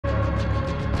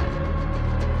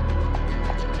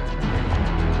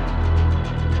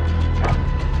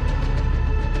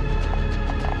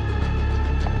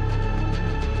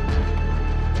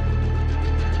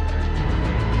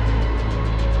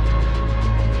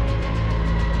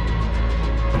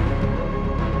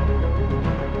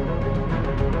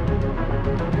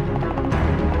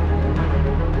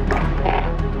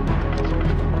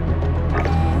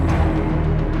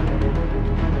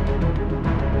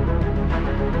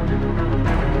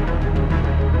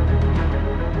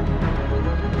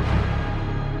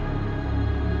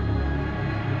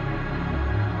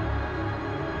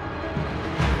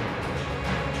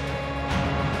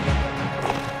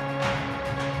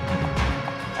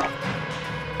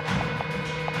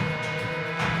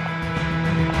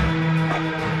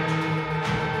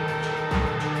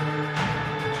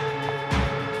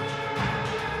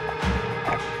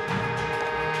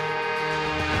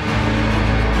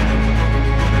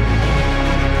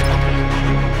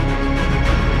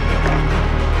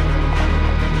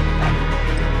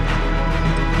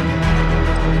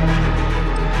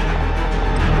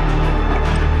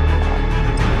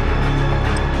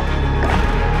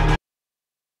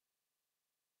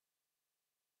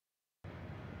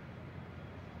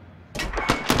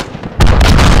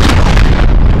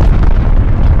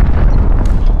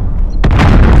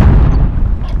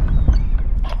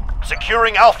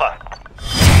Securing Alpha.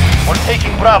 We're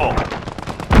taking Bravo.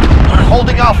 We're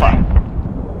holding Alpha.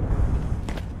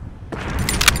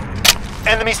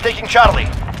 Enemies taking Charlie.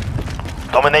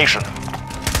 Domination.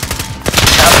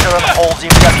 Capture and hold the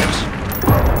objectives.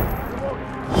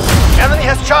 Enemy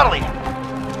has Charlie.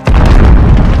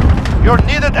 You're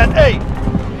needed at A.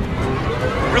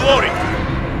 Reloading.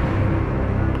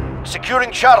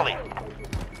 Securing Charlie.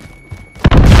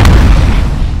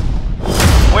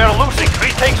 We're losing.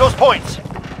 Retake those points.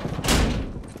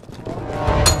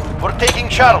 We're taking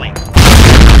Charlie.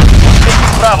 We're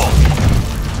taking Bravo.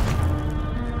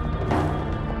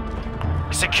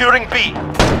 Securing B.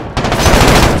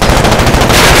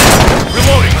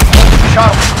 Reloading.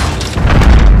 Charlie.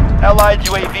 Allied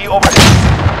UAV overhead.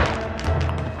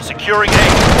 Securing A.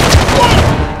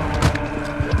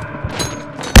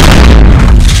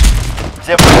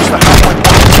 They've reached the halfway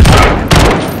point.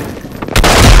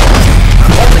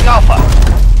 Holding Alpha.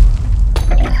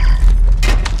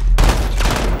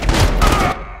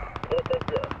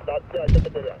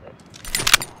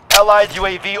 Allied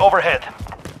UAV overhead.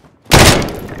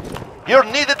 You're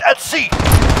needed at C.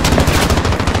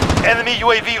 Enemy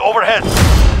UAV overhead.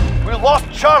 We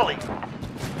lost Charlie.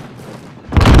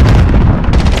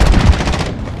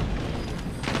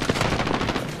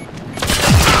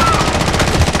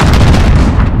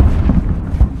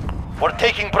 We're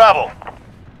taking Bravo.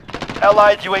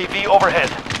 Allied UAV overhead.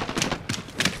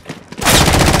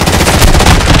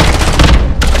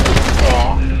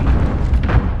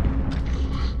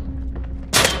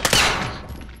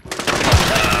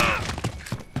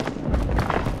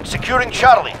 Securing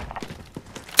Charlie.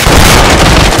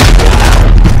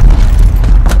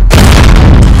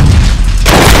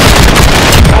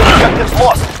 Objectives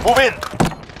lost. Move in.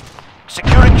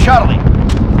 Securing Charlie.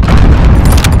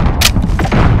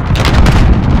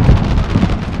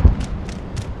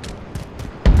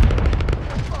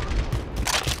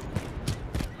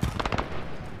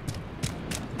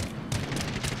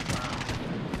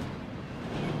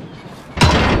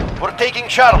 We're taking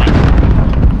Charlie.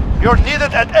 You're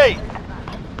needed at A.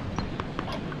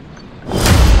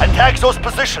 Attack those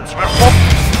positions. We're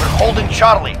holding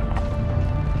Charlie.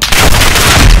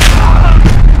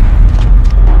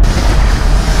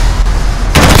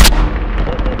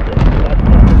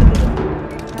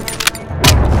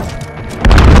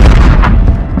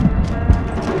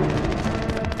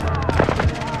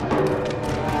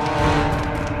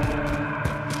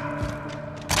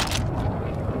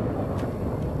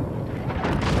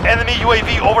 Enemy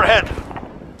UAV overhead.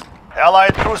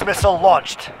 Allied cruise missile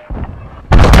launched.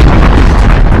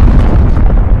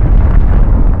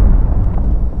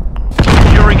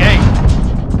 Securing A.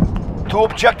 2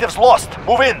 objectives lost.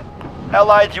 Move in.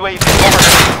 Allied UAV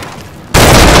overhead.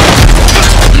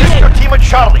 Get your team at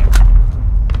Charlie.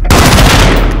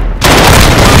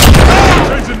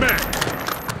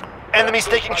 Enemies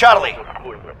taking Charlie.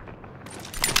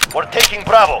 We're taking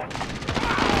Bravo.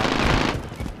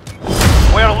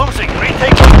 We're losing.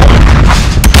 Retake the point.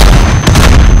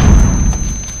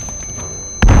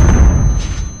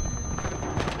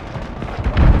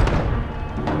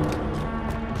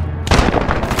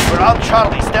 We're on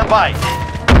Charlie. Stand by.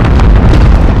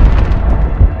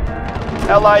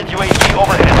 Allied UAV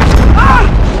overhead. Ah!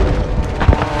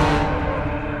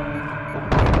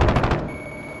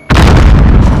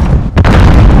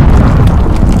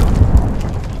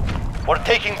 We're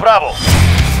taking Bravo.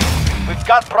 We've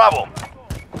got Bravo.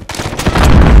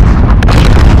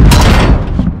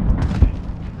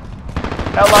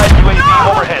 Allied UAV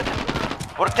overhead.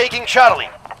 We're taking Charlie.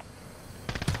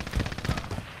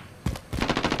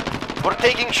 We're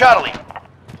taking Charlie.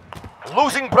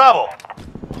 Losing Bravo.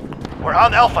 We're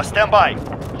on Alpha. Stand by.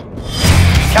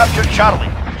 Captured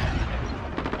Charlie.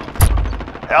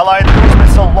 Allied cruise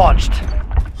missile launched.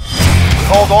 We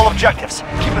hold all objectives.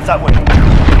 Keep it that way.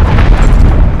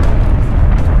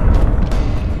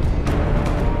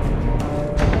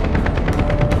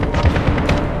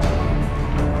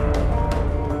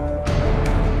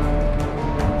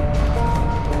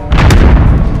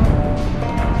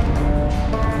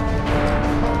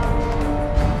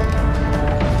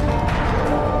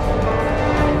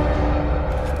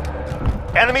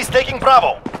 Enemies taking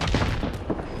Bravo.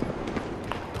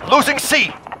 Losing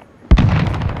C.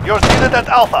 You're needed at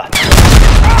Alpha.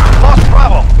 Lost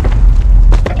Bravo.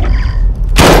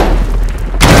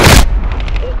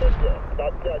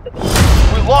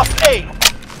 We lost A.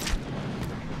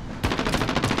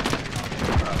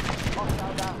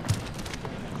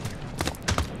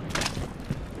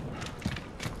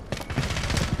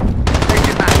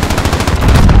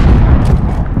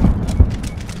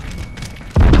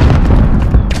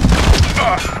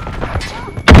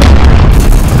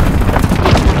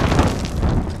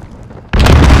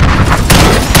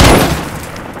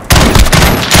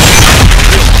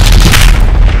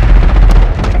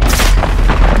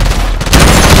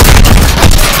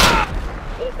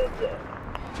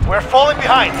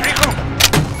 behind.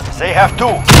 Regroup. They have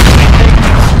two.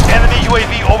 Enemy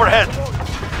UAV overhead.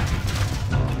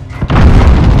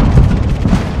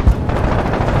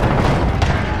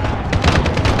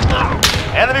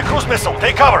 Enemy cruise missile.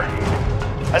 Take cover.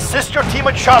 Assist your team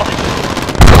at Charlie.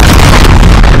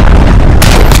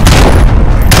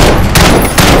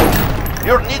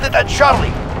 You're needed at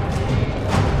Charlie.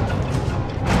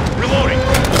 Reloading.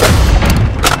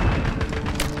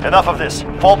 Enough of this.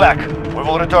 Fall back. We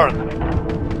will return.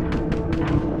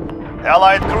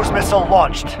 Allied cruise missile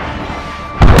launched.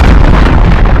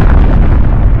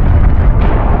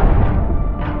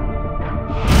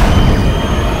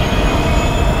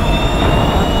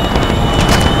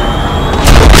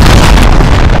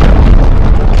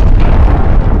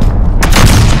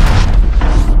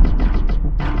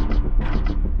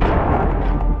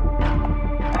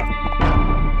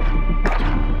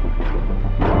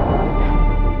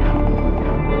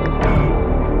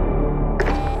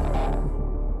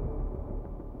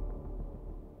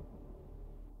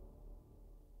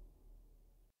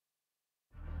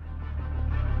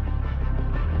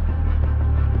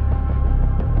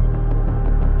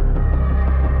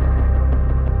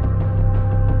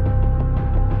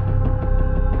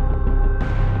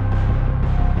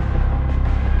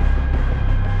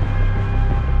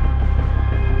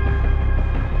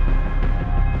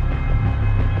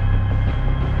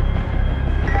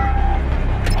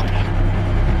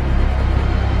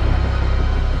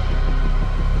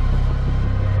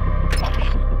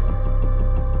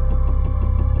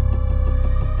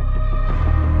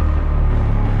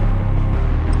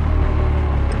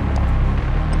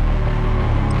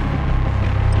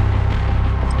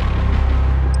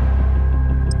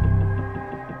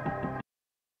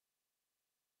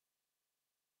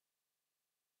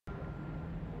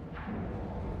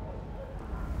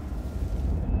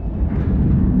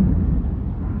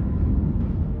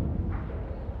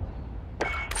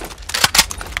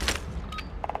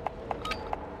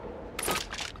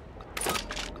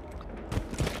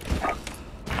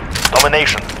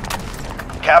 Domination.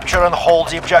 Capture and hold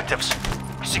the objectives.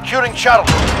 Securing Charlie.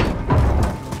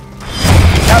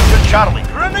 Capture Charlie.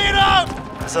 Grenade out!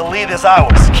 The lead is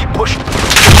ours. Keep pushing.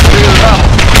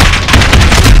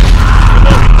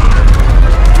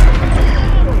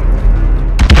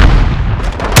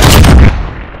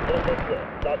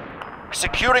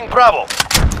 Securing Bravo.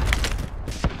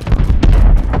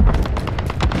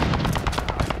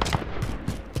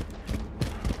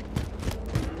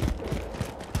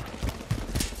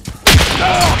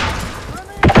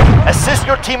 Assist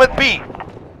your team at B.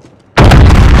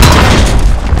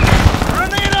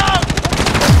 Grenade out!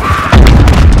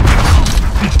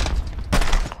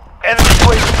 Enemy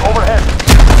UAV overhead.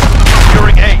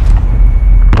 Securing A.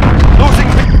 Losing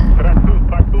B.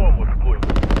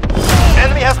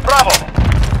 Enemy has Bravo.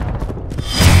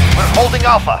 We're holding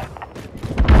Alpha.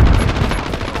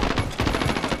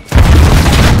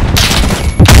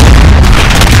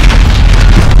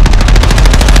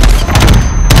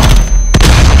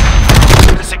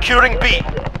 Securing B.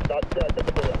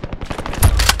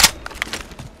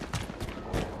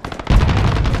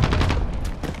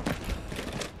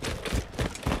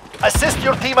 Assist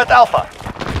your team at Alpha.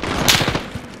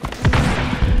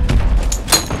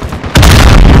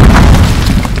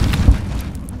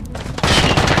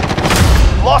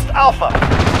 Lost Alpha.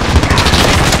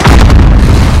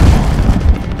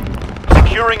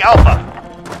 Securing Alpha.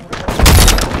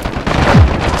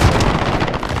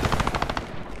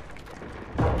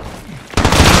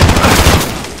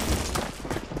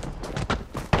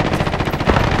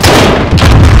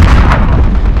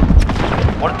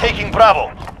 We're taking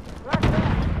Bravo.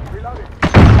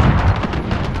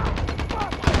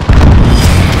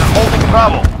 We're holding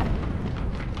Bravo.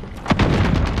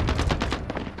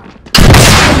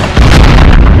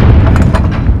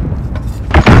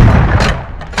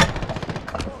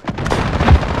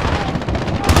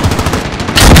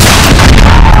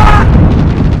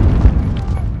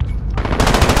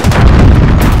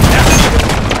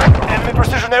 Enemy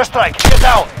precision airstrike. Get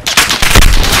down.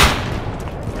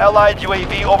 Allied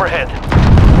UAV overhead.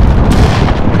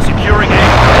 Securing A.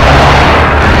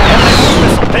 Enemy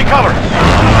missile. Take cover.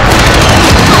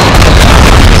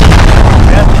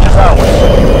 Advantage is ours.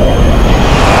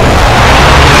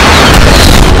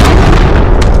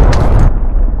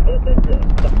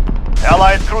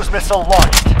 Allied cruise missile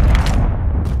launched.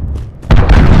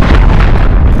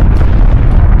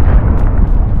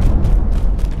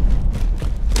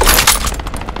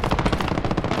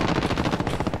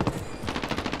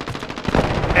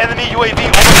 Enemy UAV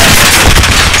overhead.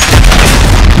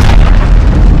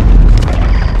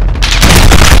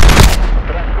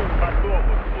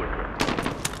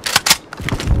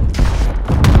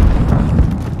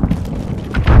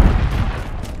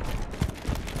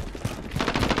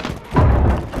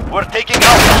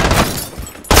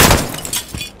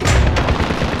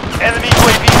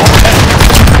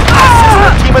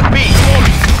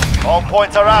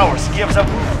 points are ours. Give them.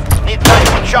 Need time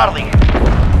for Charlie.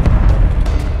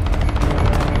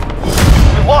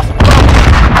 We lost Bravo.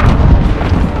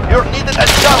 You're needed at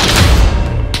Charlie.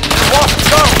 We lost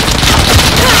Charlie.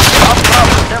 Got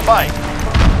Bravo. Stand by.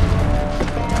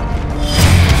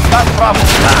 Got Bravo.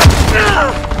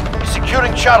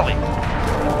 Securing Charlie.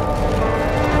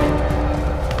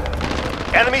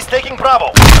 Enemies taking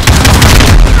Bravo.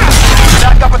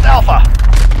 Back up at Alpha.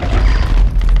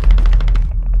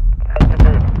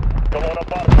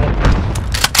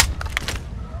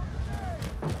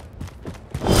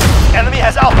 Enemy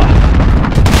has Alpha.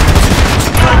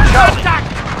 Charlie.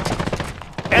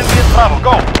 Enemy is Bravo.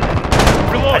 Go.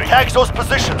 Reloading. Attack those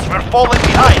positions. We're falling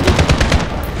behind.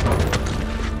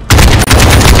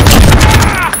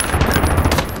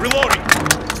 Reloading.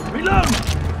 Reload.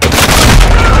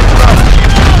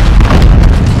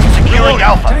 Securing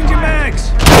Alpha. Changing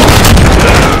mags.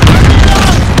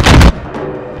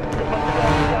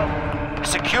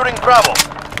 Securing Bravo.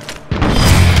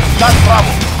 Got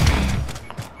Bravo.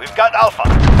 We've got Alpha.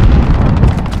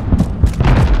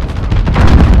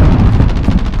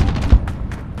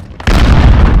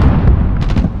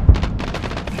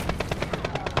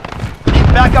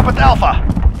 Need backup at Alpha.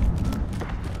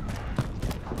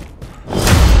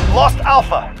 Lost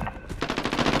Alpha.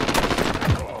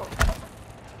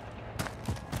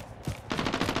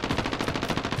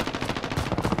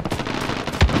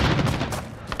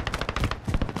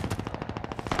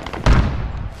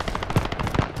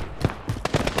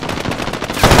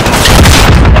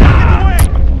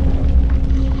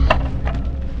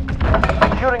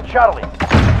 Securing Charlie.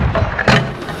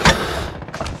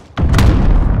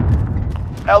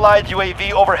 Allied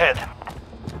UAV overhead.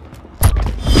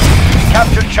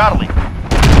 Captured Charlie.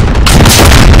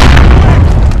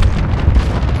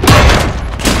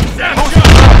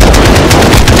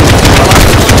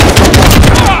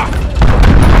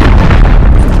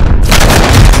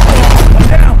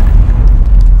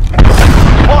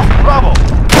 Lost Bravo.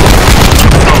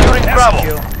 Securing Bravo.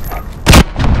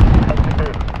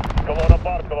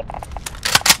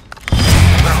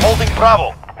 We're holding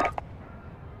Bravo.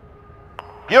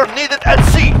 You're needed at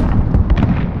sea.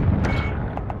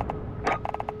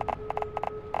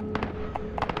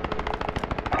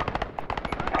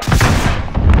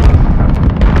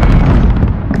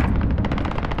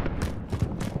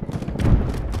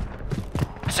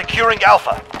 Securing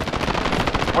Alpha.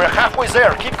 We're halfway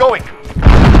there. Keep going.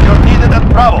 You're needed at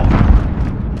Bravo.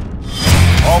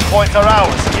 All points are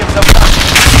ours. Give them back.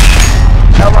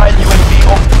 Allied UAV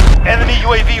enemy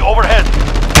UAV overhead.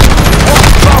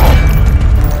 Bravo.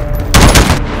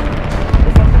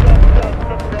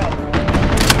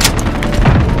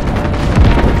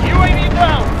 UAV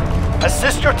down.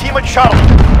 Assist your team at Charlie.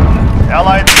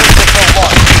 Allied signal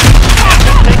lost.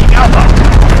 Taking Alpha.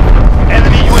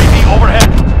 Enemy UAV overhead.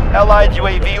 Allied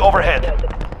UAV overhead.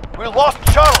 We lost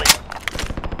Charlie.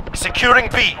 Securing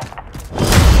B.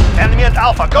 Enemy at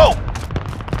Alpha, go!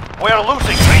 We are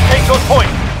losing. Retake those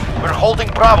points. We're holding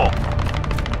Bravo.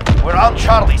 We're on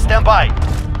Charlie. Stand by.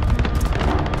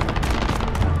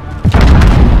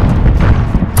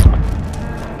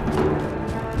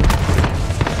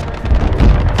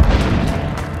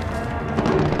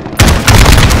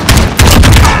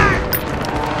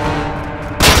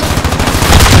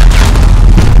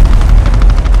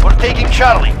 Taking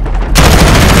Charlie.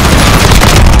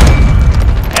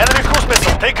 Enemy cruise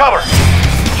missile. Take cover.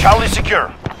 Charlie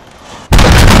secure.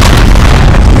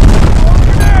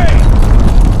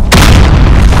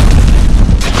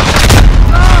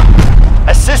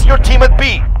 Assist your team at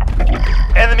B.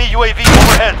 Enemy UAV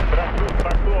overhead.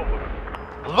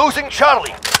 Losing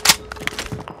Charlie.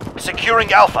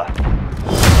 Securing Alpha.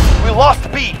 We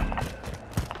lost B.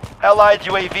 Allied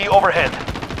UAV overhead.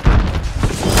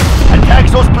 Attack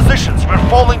those positions. We're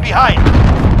falling behind.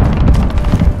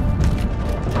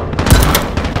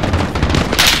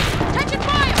 Taking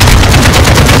fire!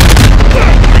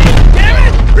 Damn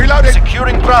it! Reloading.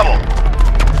 Securing Bravo.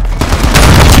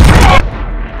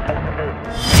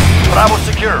 Bravo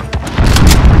secure.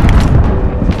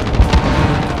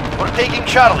 We're taking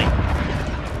Charlie.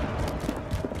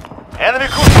 Enemy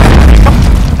cruise.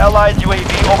 Allied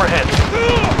UAV overhead.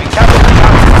 We captured the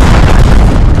target.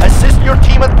 Assist your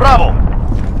team at Bravo.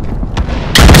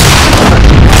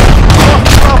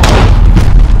 Bravo.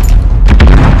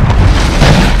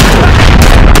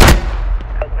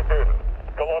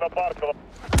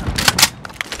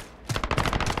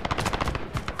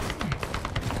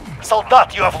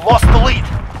 Soldat, you have lost the lead.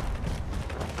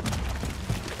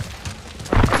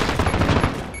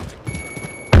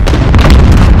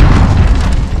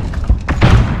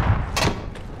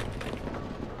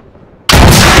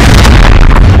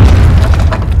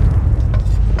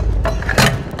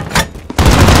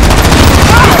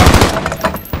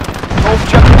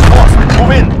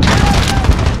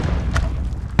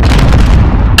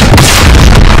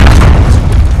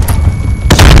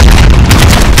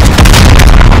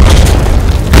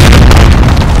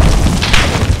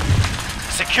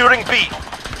 Securing B.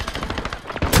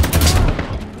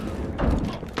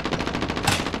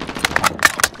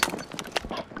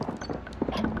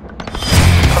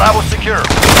 Bravo secure.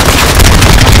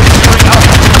 Securing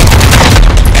Alpha.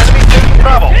 Enemy taking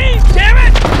Bravo. Damn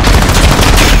it!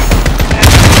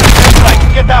 Strike.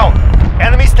 Get down.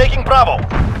 Enemies taking Bravo.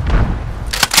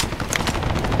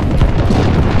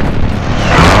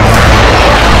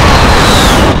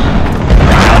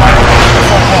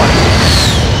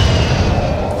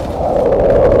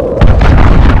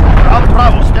 Ground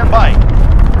Bravo, stand by.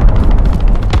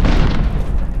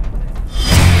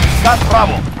 Got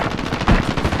Bravo.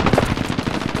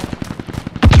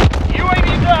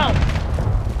 UAV down.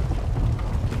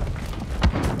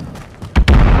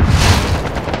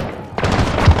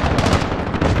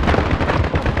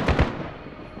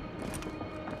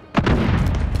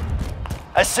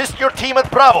 Assist your team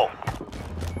at Bravo.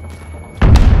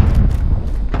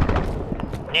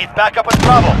 Need backup at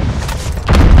Bravo.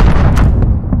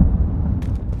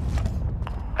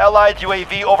 Allied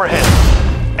UAV overhead.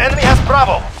 Enemy has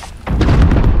Bravo.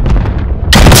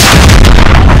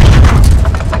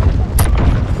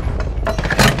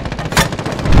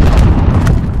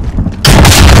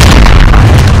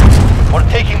 We're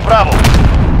taking Bravo.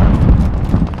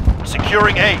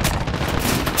 Securing A.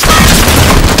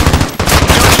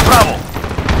 Securing Bravo.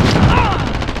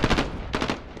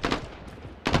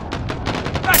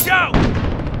 Back out!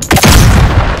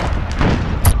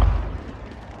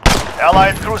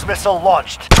 Allied cruise missile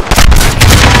launched.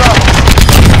 Bravo.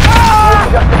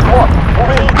 Objective locked.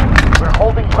 Move in. We're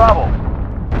holding Bravo.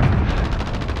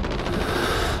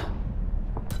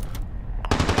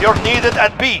 You're needed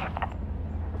at B.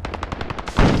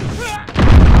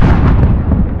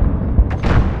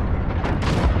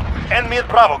 Enemy at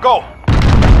Bravo, go!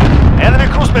 Enemy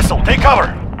cruise missile, take cover!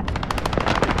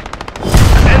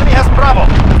 Enemy has Bravo!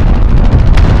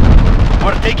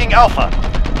 We're taking Alpha.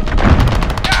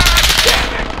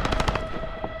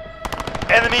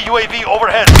 Enemy UAV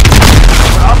overhead.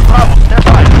 We're on Bravo, stand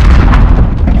by.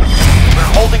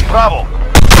 We're holding Bravo.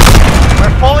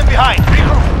 We're falling behind,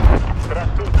 regroup.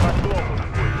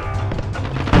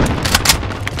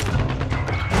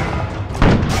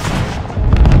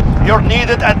 You're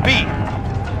needed at B.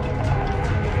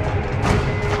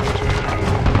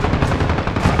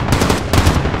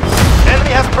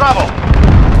 Enemy has Bravo.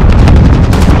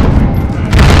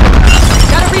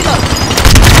 Gotta reload.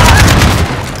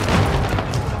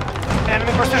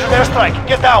 Enemy precision airstrike.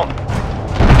 Get down.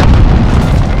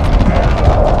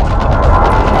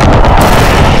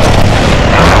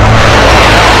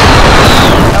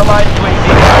 Allied UAV.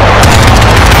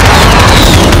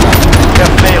 You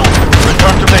have failed.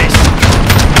 Return to base.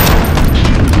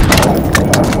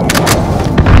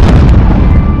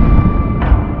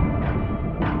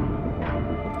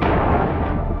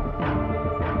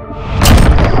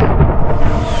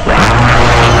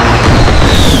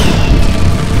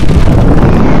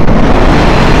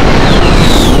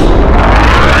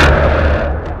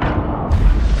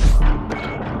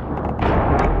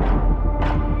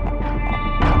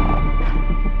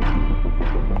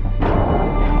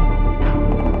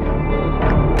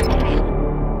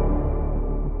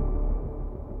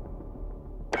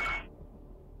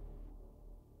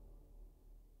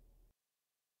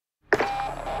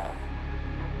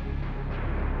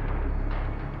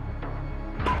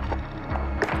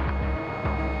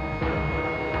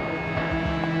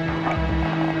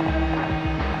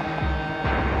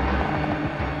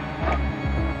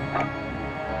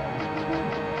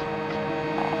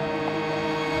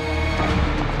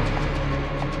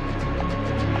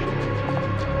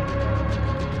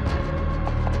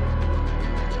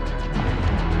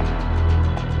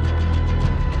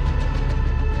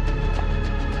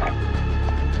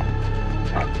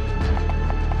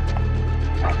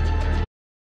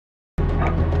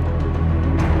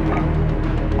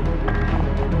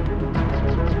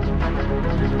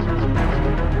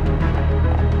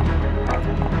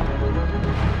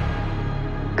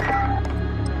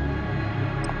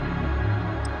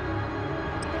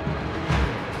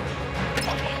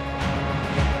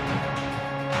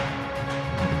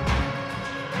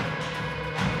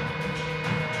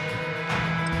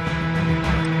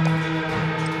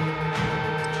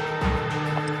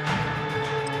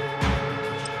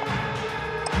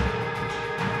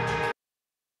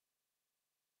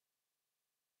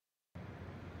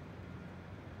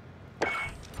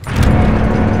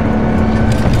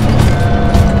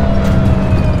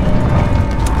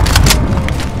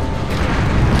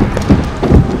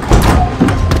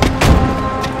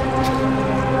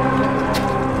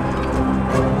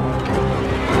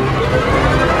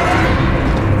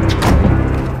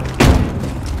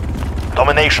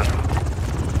 domination.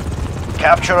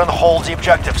 Capture and hold the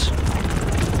objectives.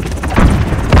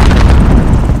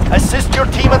 Assist your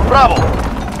team at Bravo.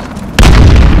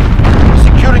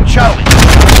 Securing Charlie.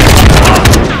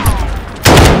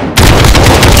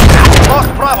 Lost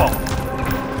Bravo.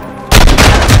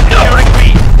 Securing B.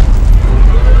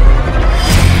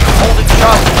 Holding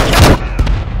Charlie.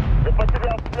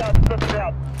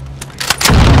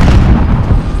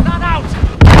 Not out!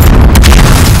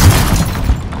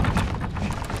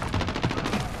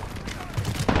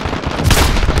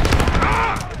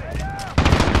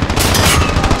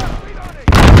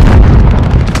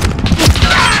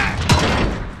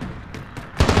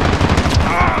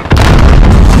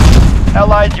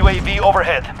 Allied UAV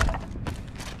overhead.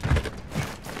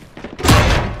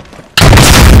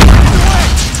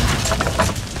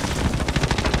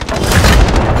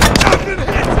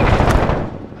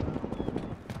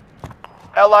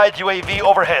 Allied UAV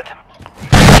overhead.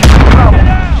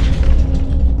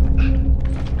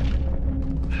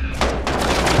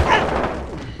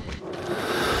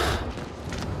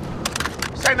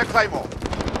 Send the Claymore.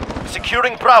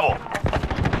 Securing Bravo.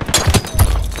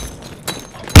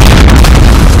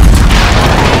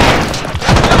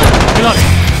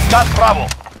 Got Bravo.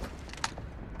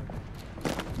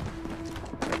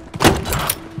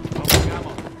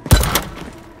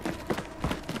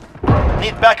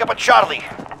 Need backup at Charlie.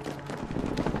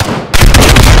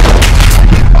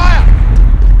 Fire!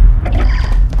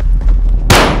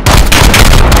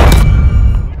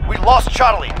 We lost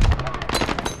Charlie.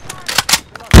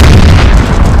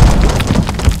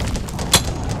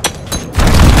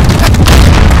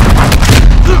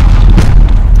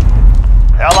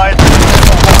 Allied.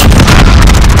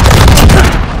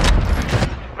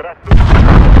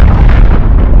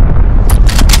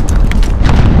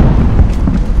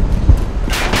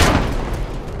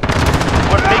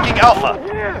 We're taking Alpha.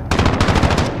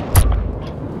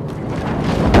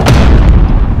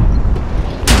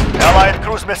 Allied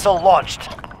cruise missile launched.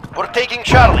 We're taking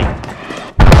Charlie.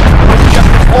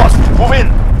 Objective lost. Move in.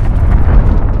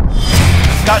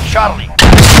 Got Charlie.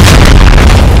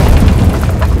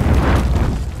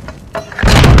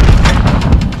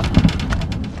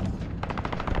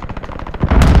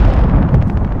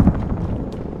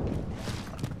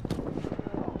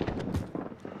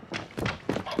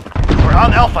 We're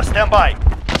on Alpha. Stand by.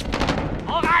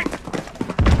 All right!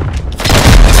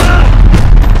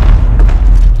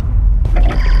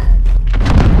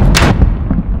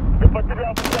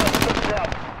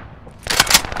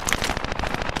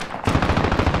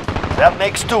 That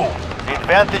makes 2. The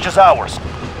advantage is ours.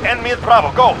 Enemy at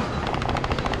Bravo, go!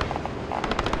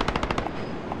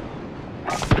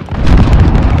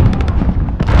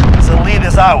 The lead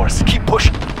is ours. Keep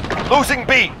pushing. Losing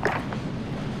B.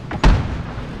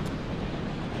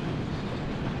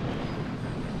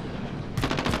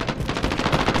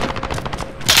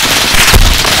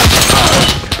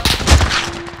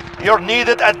 You're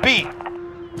needed at B.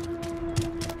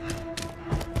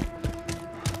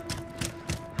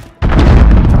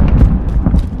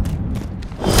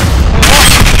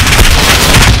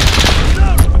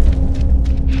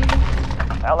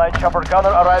 Allied chopper gunner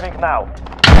arriving now.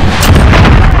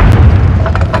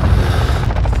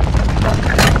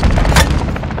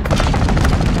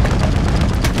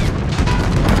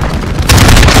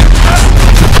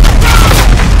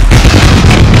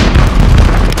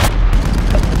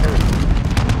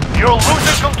 You're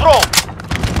losing control.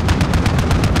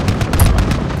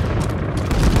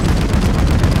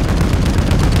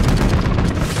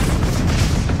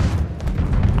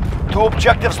 Two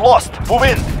objectives lost. Move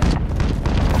in.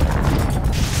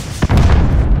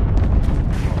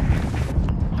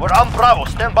 We're on Bravo.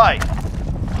 Stand by.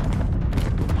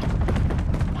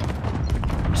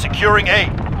 Securing A.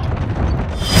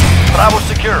 Bravo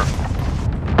secure.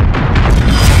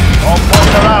 All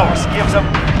points are ours. Gives them.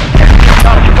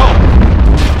 Charlie, go!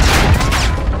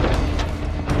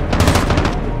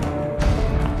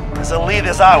 The lead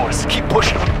is ours. Keep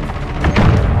pushing.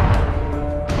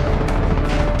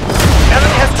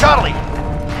 Enemy has Charlie.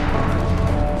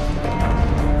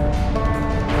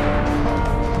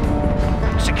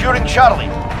 Securing Charlie.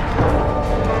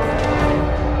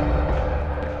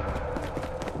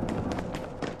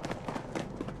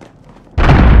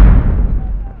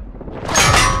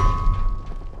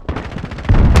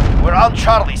 We're on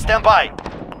Charlie. Stand by.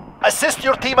 Assist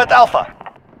your team at Alpha.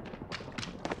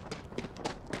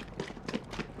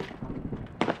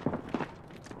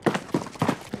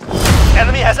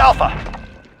 Enemy has Alpha.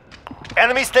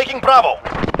 Enemy's taking Bravo.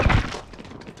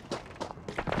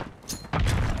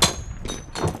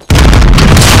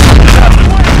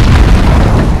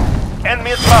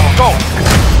 Enemy at Bravo. Go.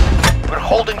 We're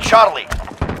holding Charlie.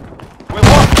 We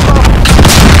lost Bravo.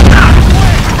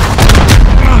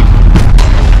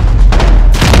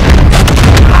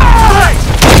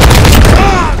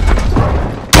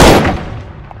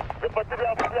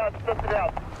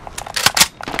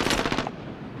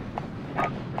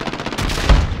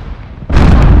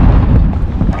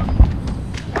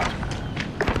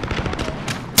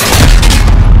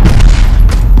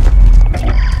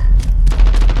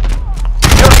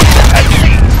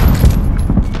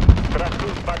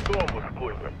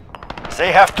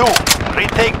 They have two.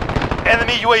 Retake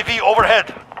enemy UAV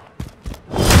overhead.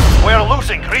 We are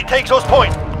losing. Retake those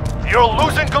points. You're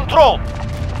losing control.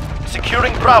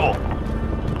 Securing Bravo.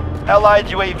 Allied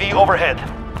UAV overhead.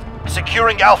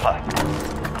 Securing Alpha.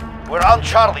 We're on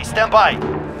Charlie. Stand by.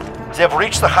 They've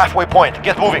reached the halfway point.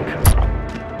 Get moving.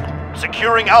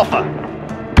 Securing Alpha.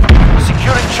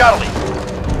 Securing Charlie.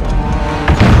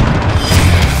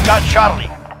 Got Charlie.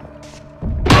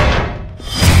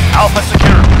 Alpha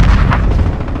secure.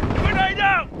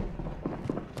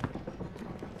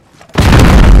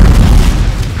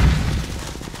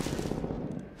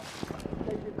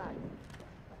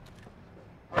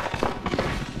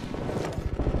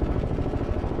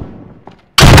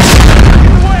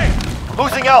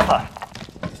 Losing Alpha.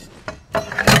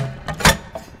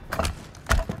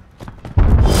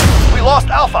 We lost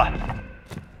Alpha.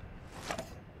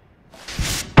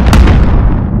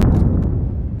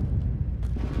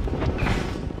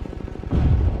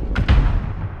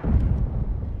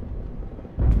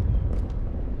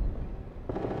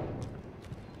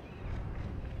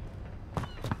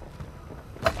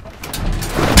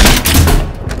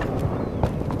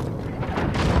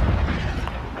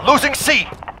 Losing C.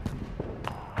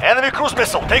 Enemy cruise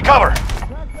missile, take cover.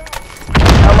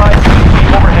 Allied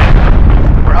UAV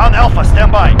overhead. We're on Alpha,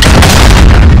 stand by.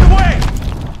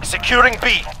 Securing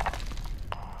B.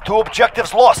 Two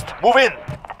objectives lost, move in.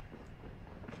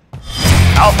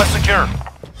 Alpha secure.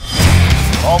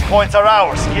 All points are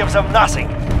ours, give them nothing.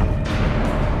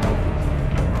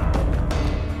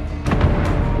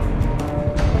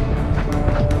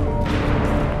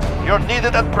 You're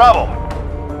needed at Bravo.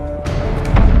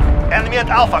 Enemy at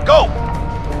Alpha, go!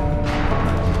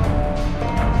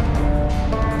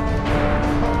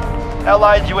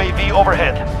 Allied UAV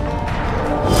overhead.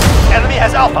 Enemy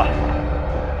has Alpha.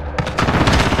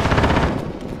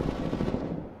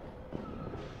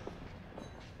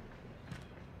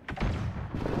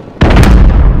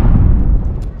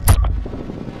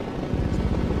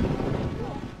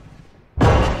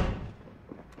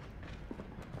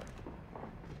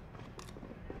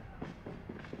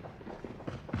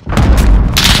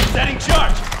 Setting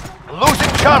charge.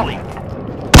 Losing Charlie.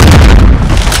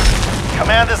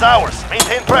 Command is ours.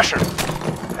 Maintain pressure.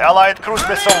 Allied cruise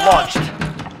missile launched. We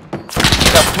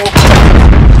have two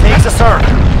objectives. Take the third.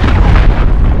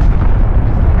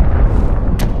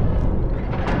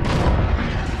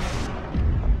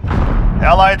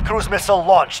 Allied cruise missile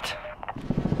launched.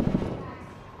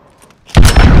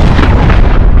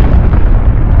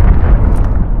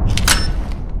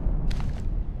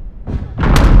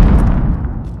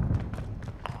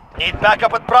 Need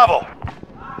backup at Bravo.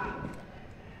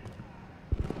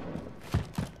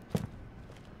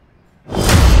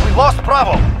 We lost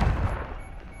Bravo.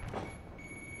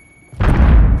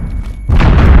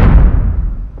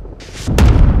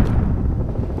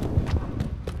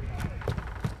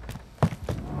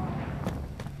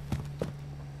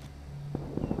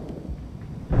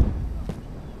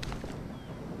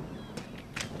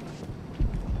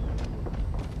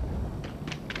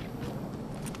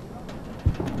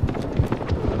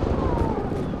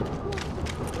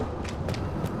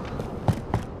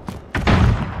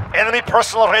 Enemy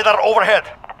personal radar overhead.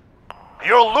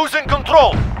 You're losing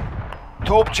control.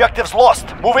 Two objectives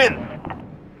lost. Move in.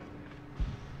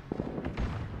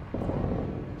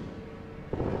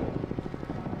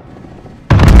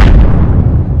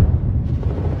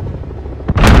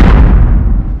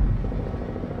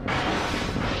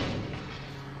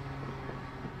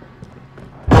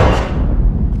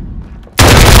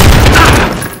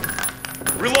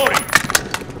 Reloading.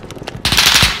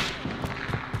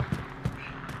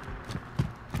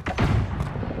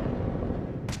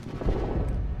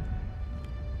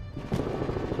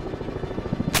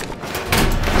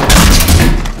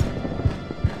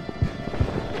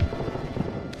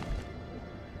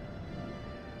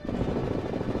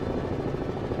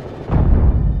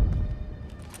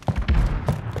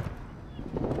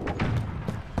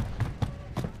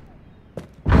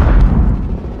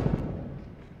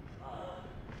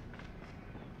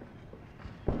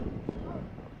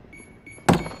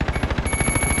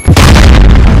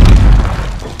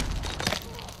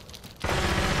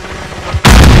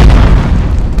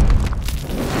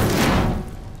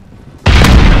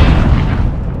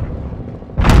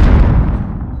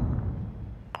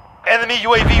 Enemy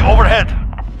UAV overhead.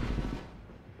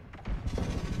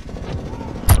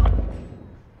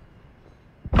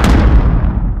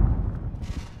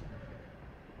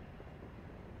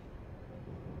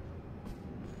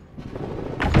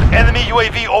 Enemy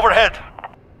UAV overhead.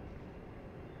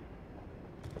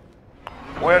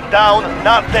 We're down,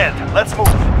 not dead. Let's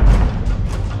move.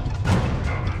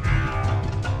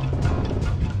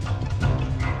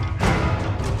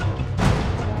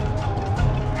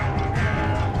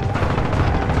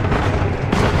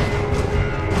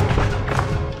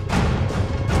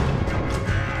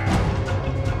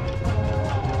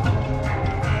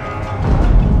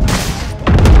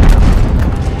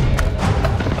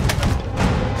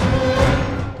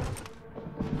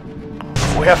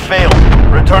 We have failed.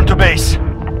 Return to base.